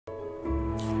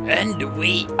And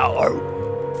we are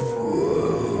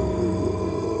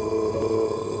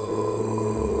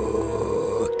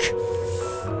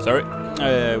sorry,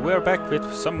 we're back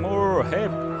with some more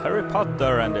Harry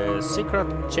Potter and the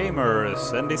Secret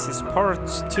Chambers, and this is part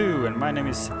 2, and my name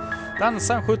is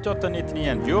Dansan93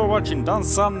 and you're watching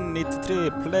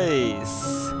Dansan93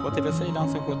 plays. What did I say?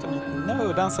 Dansan93?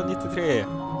 No,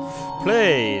 Dansan93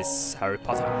 plays Harry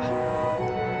Potter.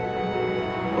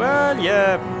 Well,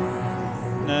 yeah,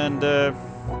 and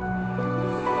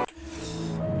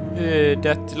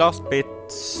that last bit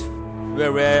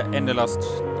where we ended last,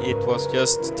 it was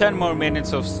just 10 more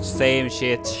minutes of same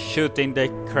shit, shooting the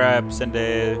crabs and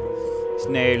the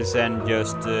snails and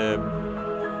just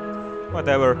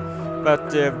whatever.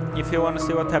 But if you want to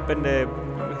see what happened,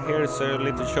 here's a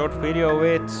little short video of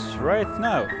it right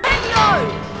now. No!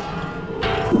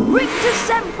 Rictus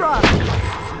Sempra!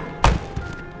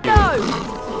 No!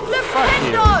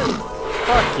 Nintendo!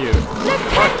 Fuck you!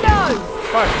 Nintendo!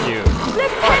 Fuck you!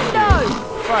 Nintendo!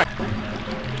 Fuck!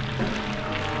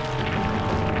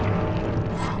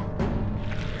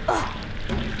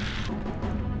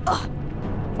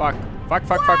 Fuck. Fuck,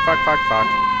 fuck, fuck, fuck, fuck, fuck.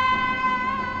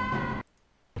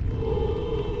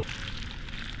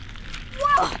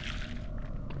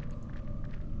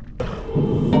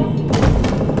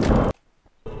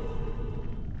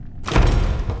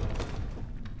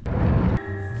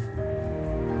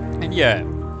 And yeah,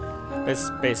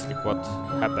 that's basically what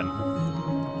happened.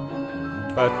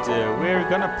 But we're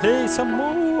gonna play some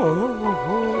more.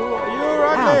 You're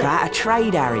ugly. How about a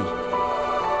trade, Harry?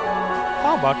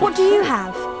 How about What do you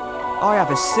have? I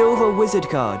have a silver wizard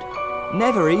card.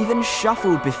 Never even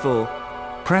shuffled before.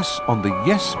 Press on the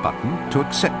yes button to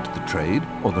accept the trade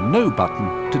or the no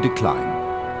button to decline.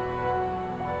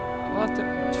 What the?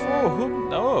 For whom?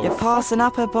 No. You're passing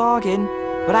up a bargain,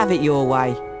 but have it your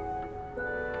way.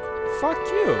 Fuck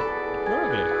you. You're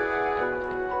ugly.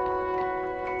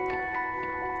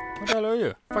 What the hell are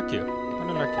you? Fuck you. I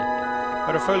don't like you.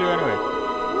 But I follow you anyway.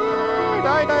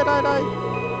 Die, die, die, die.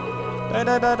 Die,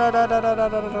 die, die, die, die, die, die,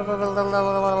 die,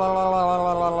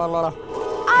 Amora!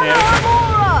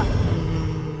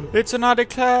 it's another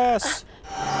class.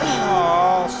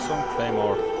 Awesome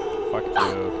Claymore. Fuck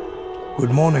you.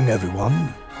 Good morning,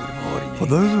 everyone. Good morning. For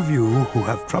those of you who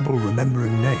have trouble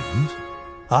remembering names,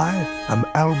 I am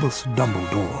Albus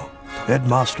Dumbledore,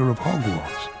 Headmaster of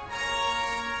Hogwarts.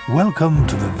 Welcome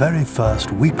to the very first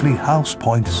weekly house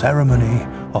point ceremony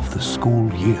of the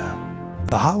school year.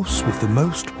 The house with the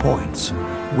most points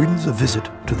wins a visit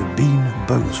to the Bean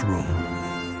Bonus Room.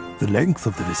 The length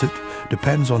of the visit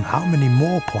depends on how many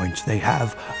more points they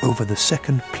have over the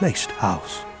second placed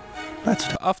house.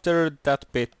 After that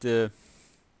bit,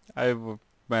 I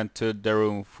went to the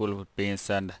room full of beans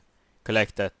and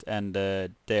collected, and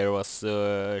there was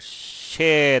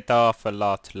shit off a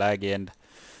lot laggy, and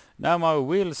now my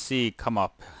wheels come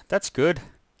up. That's good.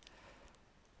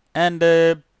 And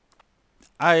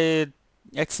I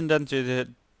accidentally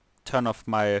turn off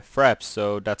my fraps,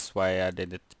 so that's why I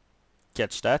didn't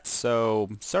catch that, so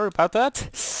sorry about that.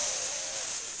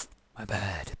 My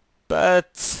bad. But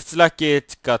it's lucky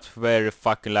it got very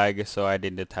fucking laggy, so I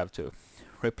didn't have to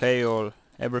replay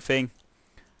everything,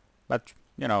 but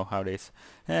you know how it is.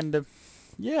 And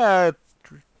yeah,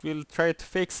 we'll try to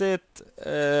fix it.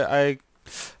 I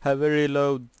have very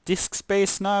low disk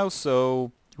space now,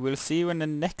 so we'll see when the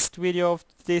next video of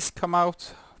this come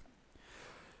out.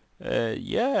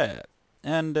 Yeah,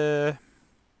 and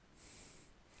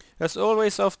as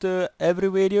always after every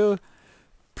video,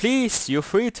 please, you're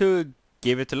free to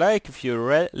give it a like if you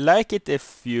like it.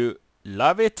 If you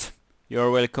love it, you're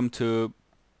welcome to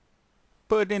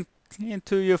put it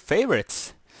into your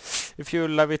favorites if you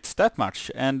love it that much.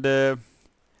 And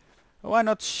why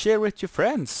not share with your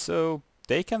friends so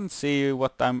they can see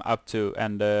what I'm up to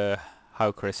and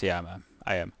how crazy I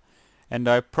am. And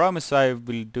I promise I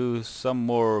will do some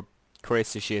more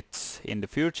crazy shit in the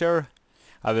future.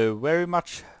 I have very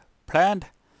much planned.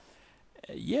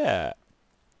 Yeah.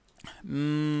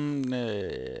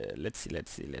 Let's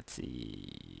see.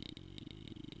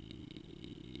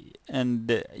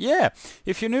 And yeah,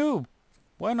 if you're new,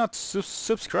 why not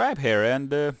subscribe here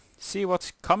and see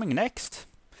what's coming next.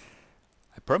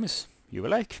 I promise you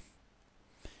will like.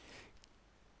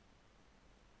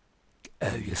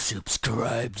 Have you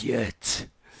subscribed yet?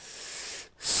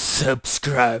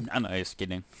 Subscribe. I'm just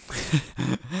kidding.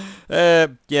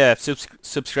 Yeah,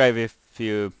 subscribe if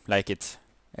you like it.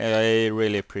 I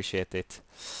really appreciate it.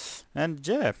 And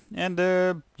yeah, and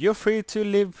you're free to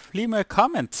leave me a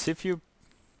comment if you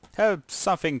have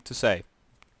something to say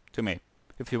to me.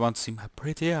 If you want to see my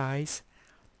pretty eyes.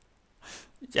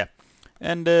 Yeah,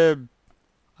 and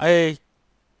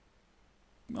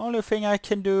only thing I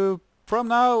can do from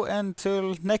now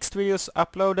until next video's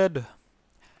uploaded.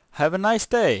 Have a nice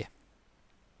day,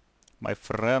 my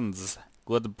friends.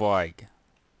 Goodbye.